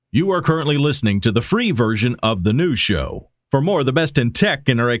You are currently listening to the free version of The News Show. For more of the best in tech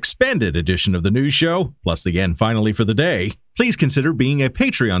in our expanded edition of The News Show, plus the end finally for the day, please consider being a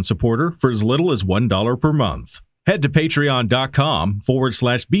Patreon supporter for as little as $1 per month. Head to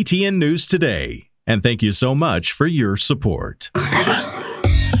patreon.com/BTN News today. And thank you so much for your support.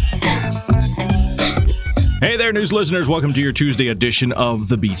 Hey there, news listeners. Welcome to your Tuesday edition of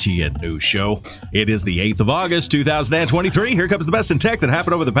the BTN News Show. It is the 8th of August, 2023. Here comes the best in tech that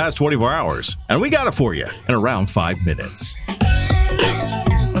happened over the past 24 hours. And we got it for you in around 5 minutes.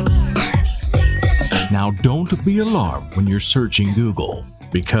 Now, don't be alarmed when you're searching Google,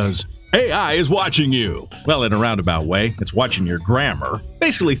 because AI is watching you. Well, in a roundabout way, it's watching your grammar.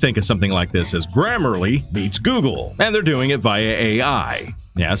 Basically, think of something like this as Grammarly meets Google, and they're doing it via AI.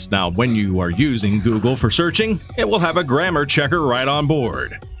 Yes, now when you are using Google for searching, it will have a grammar checker right on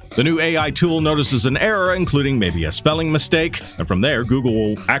board. The new AI tool notices an error, including maybe a spelling mistake, and from there, Google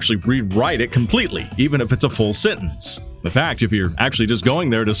will actually rewrite it completely, even if it's a full sentence. In fact, if you're actually just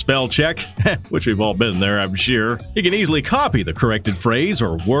going there to spell check, which we've all been there, I'm sure, you can easily copy the corrected phrase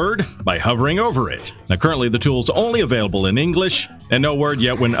or word by hovering over it. Now, currently, the tool's only available in English, and no word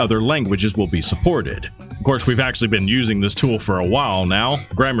yet when other languages will be supported. Of course, we've actually been using this tool for a while now.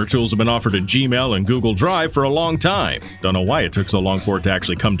 Grammar tools have been offered in Gmail and Google Drive for a long time. Don't know why it took so long for it to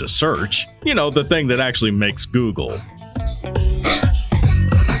actually come to search. You know, the thing that actually makes Google.